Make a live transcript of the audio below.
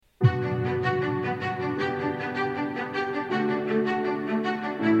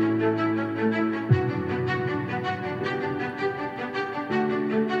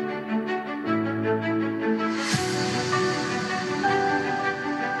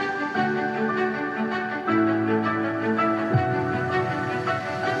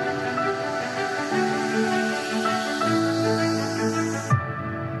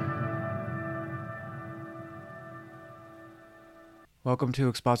welcome to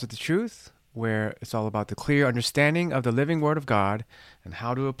Exposit the Truth, where it's all about the clear understanding of the living Word of God and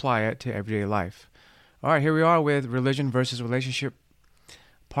how to apply it to everyday life. All right, here we are with Religion versus Relationship,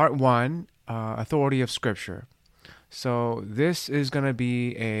 Part 1, Authority of Scripture. So this is going to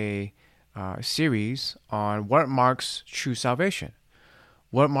be a series on what marks true salvation,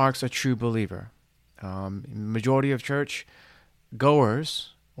 what marks a true believer. Majority of church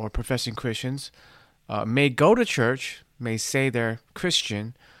goers or professing Christians may go to church, may say they're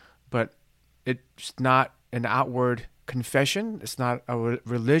Christian, but it's not an outward confession. It's not a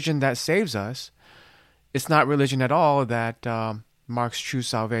religion that saves us. It's not religion at all that marks true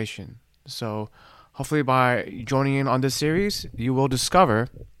salvation. So hopefully by joining in on this series, you will discover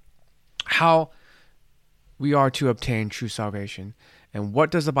how we are to obtain true salvation and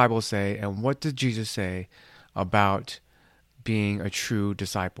what does the Bible say and what did Jesus say about being a true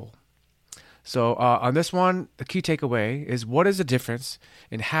disciple. So on this one, the key takeaway is what is the difference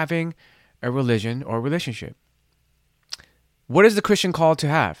in having a religion or relationship? What is the Christian called to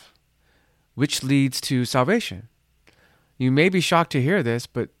have? Which leads to salvation? You may be shocked to hear this,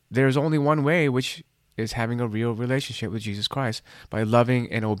 but there's only one way, which is having a real relationship with Jesus Christ by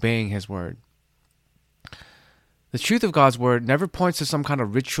loving and obeying His Word. The truth of God's Word never points to some kind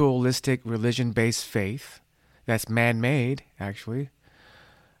of ritualistic religion-based faith that's man-made, actually.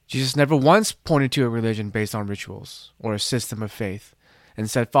 Jesus never once pointed to a religion based on rituals or a system of faith and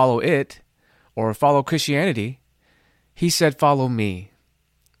said, follow it or follow Christianity. He said, follow me.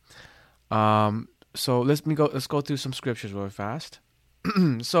 So let's go through some scriptures really fast.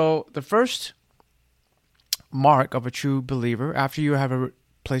 So the first mark of a true believer, after you have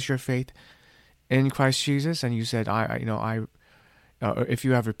placed your faith in Christ Jesus and you said, if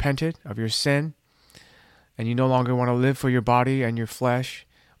you have repented of your sin and you no longer want to live for your body and your flesh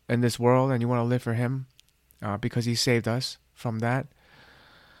in this world, and you want to live for Him because He saved us from that.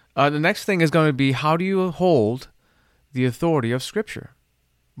 The next thing is going to be, how do you hold the authority of Scripture,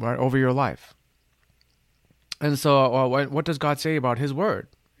 right, over your life? And so what does God say about His Word?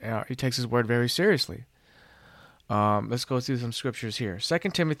 He takes His Word very seriously. Let's go through some scriptures here. 2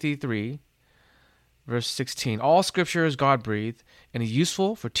 Timothy 3, verse 16. All Scripture is God-breathed and is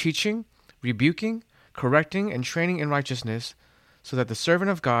useful for teaching, rebuking, correcting, and training in righteousness, so that the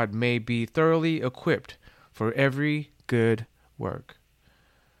servant of God may be thoroughly equipped for every good work.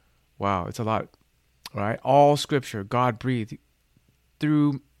 Wow, it's a lot, right? All Scripture, God breathed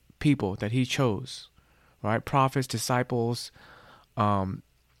through people that He chose, right? Prophets, disciples, everybody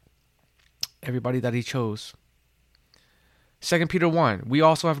that He chose. 2 Peter 1, we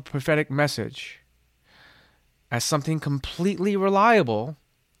also have a prophetic message as something completely reliable,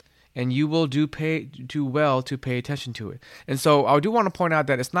 and you will do well to pay attention to it. And so I do want to point out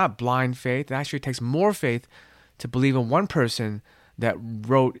that it's not blind faith. It actually takes more faith to believe in one person that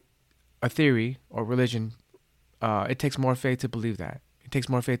wrote a theory or religion. It takes more faith to believe that. It takes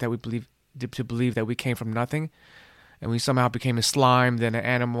more faith that we believe that we came from nothing, and we somehow became a slime, then an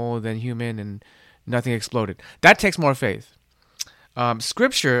animal, then human, and nothing exploded. That takes more faith.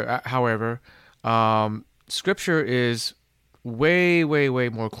 Scripture, however, Scripture is way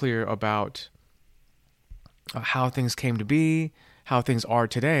more clear about how things came to be, how things are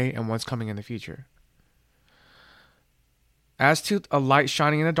today, and what's coming in the future. As to a light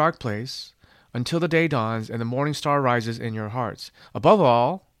shining in a dark place, until the day dawns and the morning star rises in your hearts. Above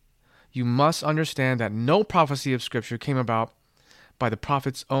all, you must understand that no prophecy of Scripture came about by the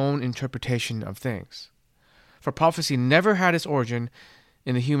prophet's own interpretation of things. For prophecy never had its origin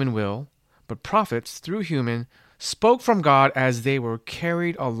in the human will, but prophets, through human, spoke from God as they were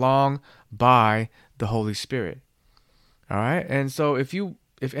carried along by the Holy Spirit. All right, and so if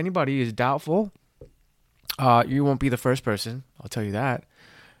anybody is doubtful, you won't be the first person. I'll tell you that.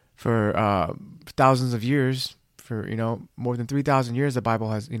 For thousands of years, for more than 3,000 years, the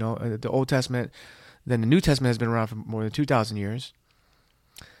Bible has the Old Testament, then the New Testament has been around for more than 2,000 years,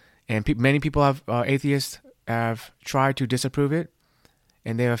 and many people atheists have tried to disapprove it.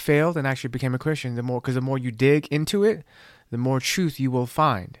 And they have failed and actually became a Christian. Because the more you dig into it, the more truth you will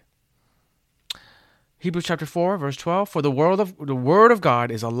find. Hebrews chapter 4, verse 12. For the word of God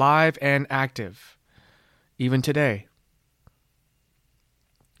is alive and active, even today.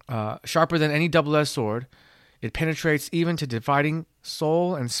 Sharper than any double-edged sword, it penetrates even to dividing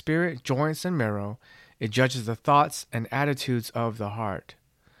soul and spirit, joints and marrow. It judges the thoughts and attitudes of the heart.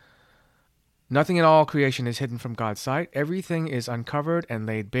 Nothing in all creation is hidden from God's sight. Everything is uncovered and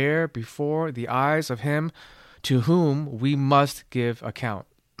laid bare before the eyes of Him to whom we must give account.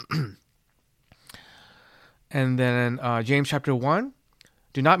 And then James chapter 1,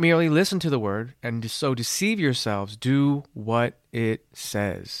 Do not merely listen to the word and so deceive yourselves. Do what it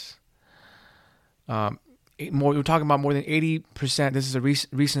says. We're talking about more than 80%. This is a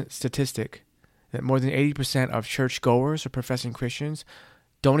recent statistic that more than 80% of churchgoers or professing Christians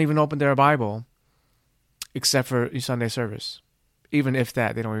don't even open their Bible except for Sunday service. Even if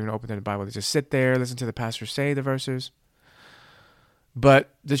that, they don't even open their Bible. They just sit there, listen to the pastor say the verses.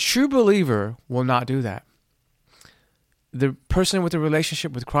 But the true believer will not do that. The person with a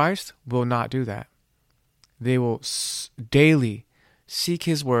relationship with Christ will not do that. They will daily seek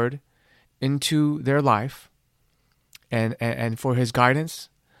his word into their life and for his guidance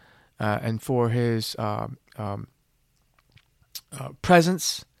and for his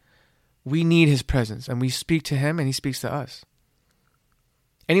presence. We need his presence, and we speak to him and he speaks to us.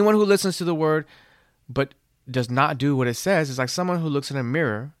 Anyone who listens to the word but does not do what it says is like someone who looks in a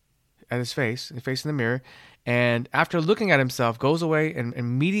mirror at his face in the mirror, and after looking at himself goes away and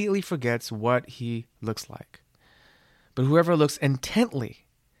immediately forgets what he looks like. But whoever looks intently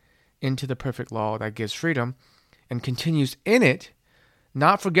into the perfect law that gives freedom and continues in it,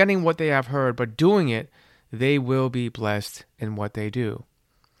 not forgetting what they have heard, but doing it, they will be blessed in what they do.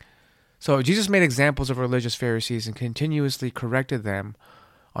 So Jesus made examples of religious Pharisees and continuously corrected them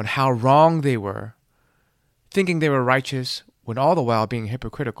on how wrong they were, thinking they were righteous when all the while being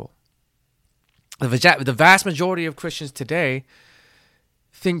hypocritical. The vast majority of Christians today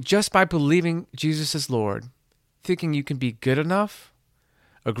think just by believing Jesus is Lord, thinking you can be good enough,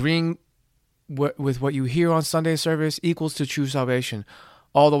 agreeing with what you hear on Sunday service equals to true salvation,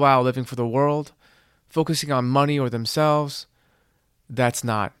 all the while living for the world, focusing on money or themselves. That's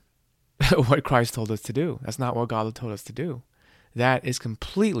not what Christ told us to do. That's not what God told us to do. That is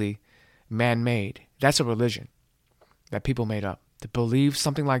completely man-made. That's a religion that people made up. To believe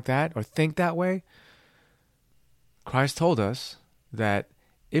something like that or think that way, Christ told us that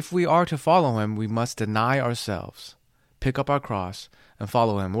if we are to follow him, we must deny ourselves, pick up our cross, and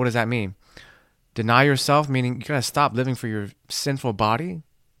follow him. What does that mean? Deny yourself, meaning you got to stop living for your sinful body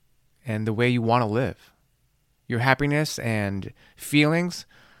and the way you want to live. Your happiness and feelings,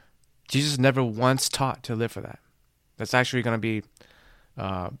 Jesus never once taught to live for that. That's actually going to be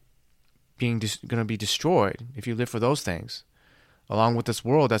going to be destroyed if you live for those things. Along with this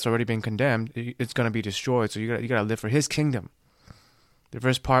world that's already been condemned, it's going to be destroyed. So you got to live for his kingdom. The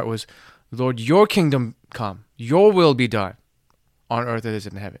first part was, Lord, your kingdom come, your will be done on earth as it is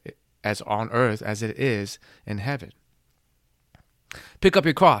in heaven, as on earth as it is in heaven. Pick up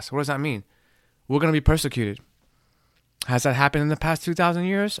your cross. What does that mean? We're going to be persecuted. Has that happened in the past 2,000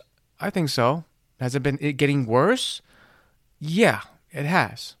 years? I think so. Has it been getting worse? Yeah, it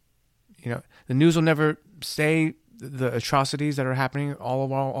has. The news will never say the atrocities that are happening all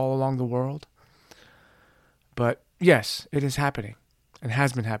along the world. But yes, it is happening and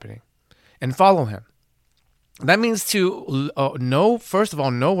has been happening. And follow him. That means to first of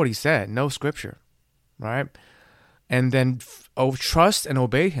all, know what he said, know scripture, right? And then trust and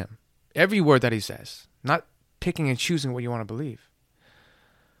obey him. Every word that he says, not picking and choosing what you want to believe.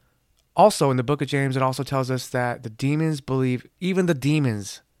 Also, in the book of James, it also tells us that even the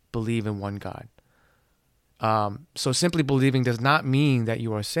demons believe in one God. So simply believing does not mean that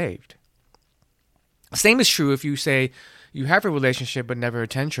you are saved. Same is true if you say you have a relationship but never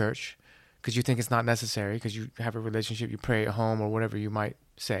attend church because you think it's not necessary, because you have a relationship, you pray at home or whatever you might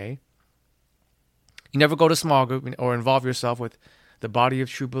say. You never go to small group or involve yourself with the body of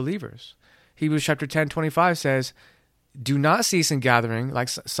true believers. Hebrews chapter 10:25 says, do not cease in gathering like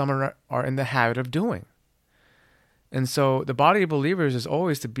some are in the habit of doing. And so the body of believers is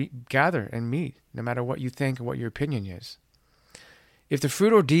always to gather and meet, no matter what you think and what your opinion is. If the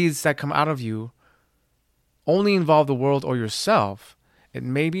fruit or deeds that come out of you only involve the world or yourself, it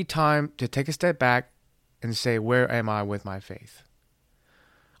may be time to take a step back and say, where am I with my faith?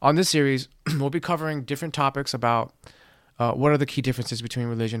 On this series, we'll be covering different topics about what are the key differences between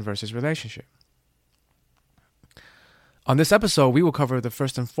religion versus relationship. On this episode, we will cover the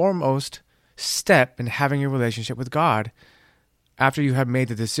first and foremost step in having a relationship with God after you have made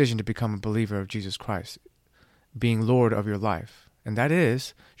the decision to become a believer of Jesus Christ, being Lord of your life. And that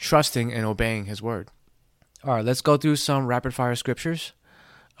is trusting and obeying his word. All right, let's go through some rapid fire scriptures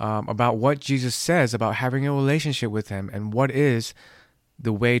about what Jesus says about having a relationship with him and what is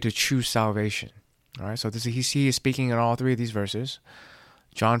the way to true salvation. All right, so he is speaking in all three of these verses.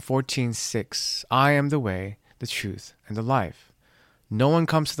 John 14:6, I am the way, the truth, and the life. No one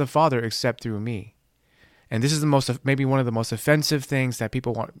comes to the Father except through me. And this is maybe one of the most offensive things that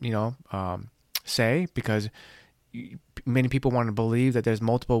people want, say, because many people want to believe that there's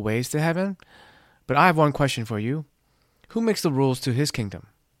multiple ways to heaven. But I have one question for you. Who makes the rules to his kingdom?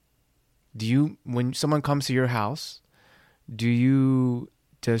 When someone comes to your house, do you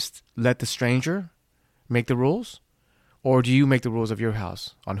just let the stranger make the rules? Or do you make the rules of your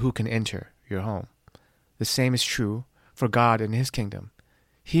house on who can enter your home? The same is true for God and his kingdom.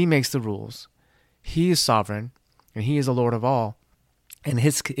 He makes the rules. He is sovereign, and he is the Lord of all. And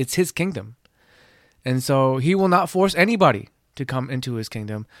it's his kingdom. And so he will not force anybody to come into his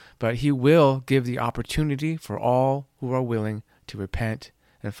kingdom, but he will give the opportunity for all who are willing to repent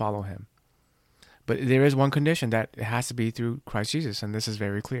and follow him. But there is one condition, that it has to be through Christ Jesus, and this is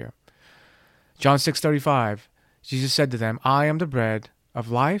very clear. John 6:35, Jesus said to them, I am the bread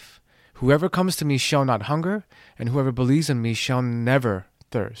of life. Whoever comes to me shall not hunger, and whoever believes in me shall never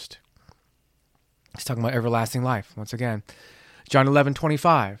thirst. He's talking about everlasting life once again. John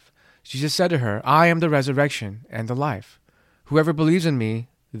 11:25, Jesus said to her, I am the resurrection and the life. Whoever believes in me,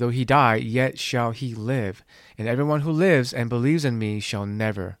 though he die, yet shall he live. And everyone who lives and believes in me shall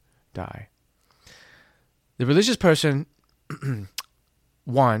never die. The religious person,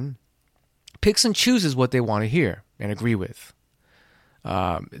 one, picks and chooses what they want to hear and agree with.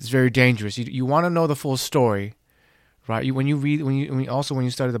 It's very dangerous. You want to know the full story, right? When you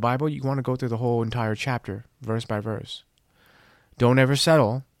study the Bible, you want to go through the whole entire chapter, verse by verse. Don't ever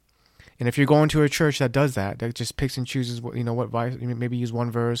settle. And if you're going to a church that does that just picks and chooses what maybe use one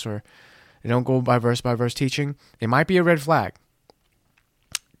verse, or they don't go by verse teaching, it might be a red flag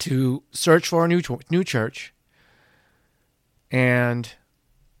to search for a new church, and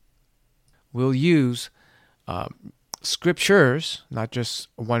we'll use scriptures, not just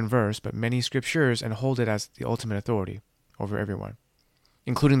one verse, but many scriptures, and hold it as the ultimate authority over everyone,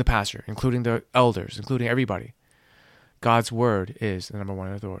 including the pastor, including the elders, including everybody. God's word is the number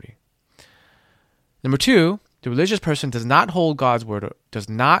one authority. Number two, the religious person does not hold God's word as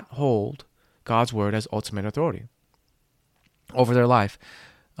ultimate authority over their life.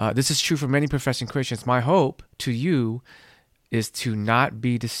 This is true for many professing Christians. My hope to you is to not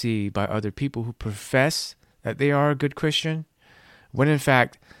be deceived by other people who profess that they are a good Christian, when in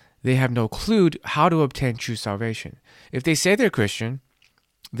fact they have no clue how to obtain true salvation. If they say they're Christian,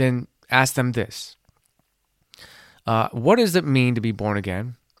 then ask them this. What does it mean to be born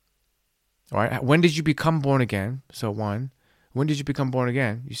again? All right. When did you become born again? So one, when did you become born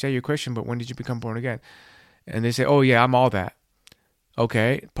again? You say you're Christian, but when did you become born again? And they say, oh yeah, I'm all that.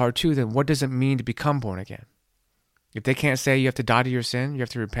 Okay. Part two, then what does it mean to become born again? If they can't say you have to die to your sin, you have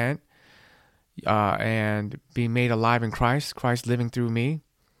to repent, and be made alive in Christ living through me,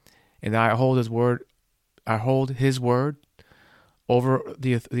 and I hold his word over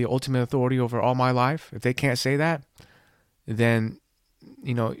the ultimate authority over all my life. If they can't say that, then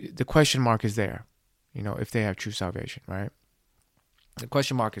the question mark is there, if they have true salvation, right? The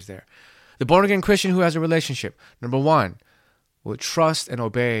question mark is there. The born-again Christian who has a relationship, number one, will trust and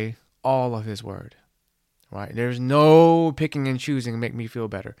obey all of his word, right? There's no picking and choosing to make me feel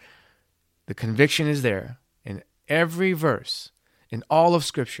better. The conviction is there in every verse, in all of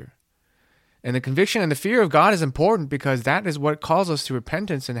Scripture. And the conviction and the fear of God is important, because that is what calls us to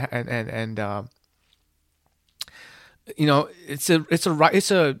repentance it's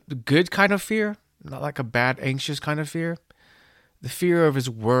a good kind of fear, not like a bad, anxious kind of fear. The fear of his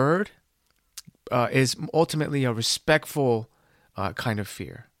word is ultimately a respectful kind of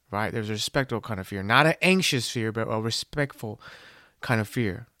fear, right? There's a respectful kind of fear, not an anxious fear, but a respectful kind of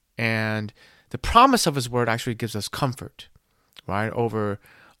fear. And the promise of his word actually gives us comfort, right? Over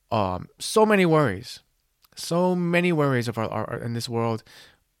so many worries of our in this world,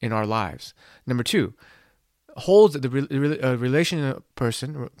 in our lives. Number two, holds the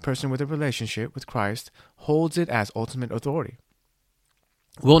person with a relationship with Christ holds it as ultimate authority.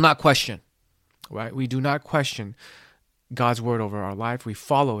 Will not question, right? We do not question God's word over our life. We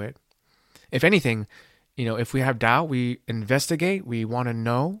follow it. If anything, if we have doubt, we investigate. We want to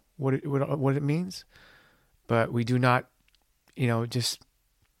know what it means, but we do not, just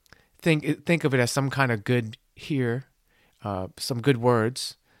think of it as some kind of good some good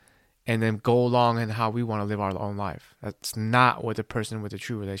words, and then go along in how we want to live our own life. That's not what the person with a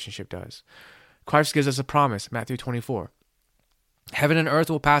true relationship does. Christ gives us a promise, Matthew 24. Heaven and earth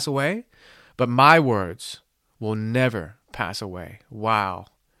will pass away, but my words will never pass away. Wow,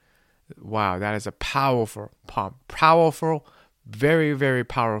 that is a powerful, very, very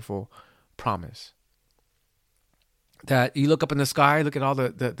powerful promise. That you look up in the sky, look at all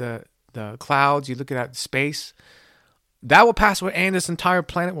the clouds, you look at space, that will pass away, and this entire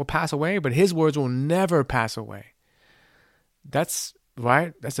planet will pass away, but his words will never pass away. That's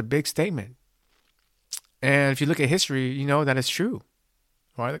right. That's a big statement. And if you look at history, you know that it's true,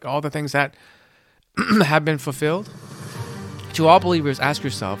 right? Like all the things that have been fulfilled, To all believers, ask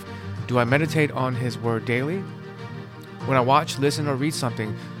yourself, do I meditate on His Word daily? When I watch, listen, or read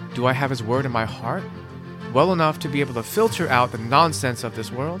something, do I have His Word in my heart well enough to be able to filter out the nonsense of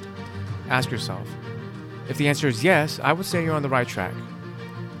this world? Ask yourself. If the answer is yes, I would say you're on the right track.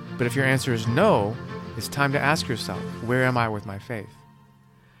 But if your answer is no, it's time to ask yourself, where am I with my faith?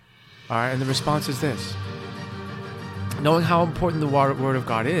 All right, and the response is this. Knowing how important the Word of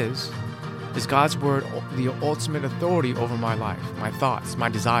God is God's Word the ultimate authority over my life, my thoughts, my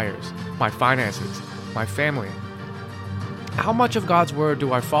desires, my finances, my family? How much of God's Word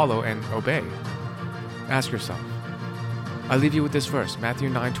do I follow and obey? Ask yourself. I leave you with this verse, Matthew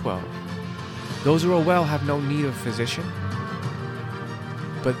 9:12. Those who are well have no need of physician,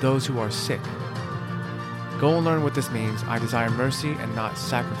 but those who are sick. Go and learn what this means. I desire mercy and not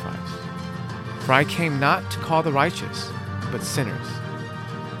sacrifice. For I came not to call the righteous, but sinners.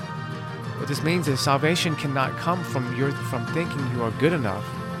 What this means is salvation cannot come from thinking you are good enough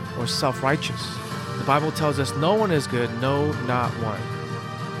or self-righteous. The Bible tells us no one is good, no, not one.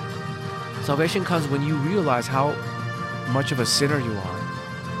 Salvation comes when you realize how much of a sinner you are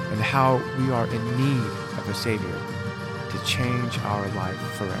and how we are in need of a Savior to change our life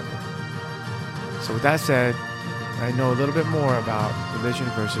forever. So with that said, I know a little bit more about religion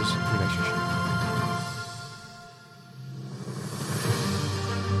versus relationship.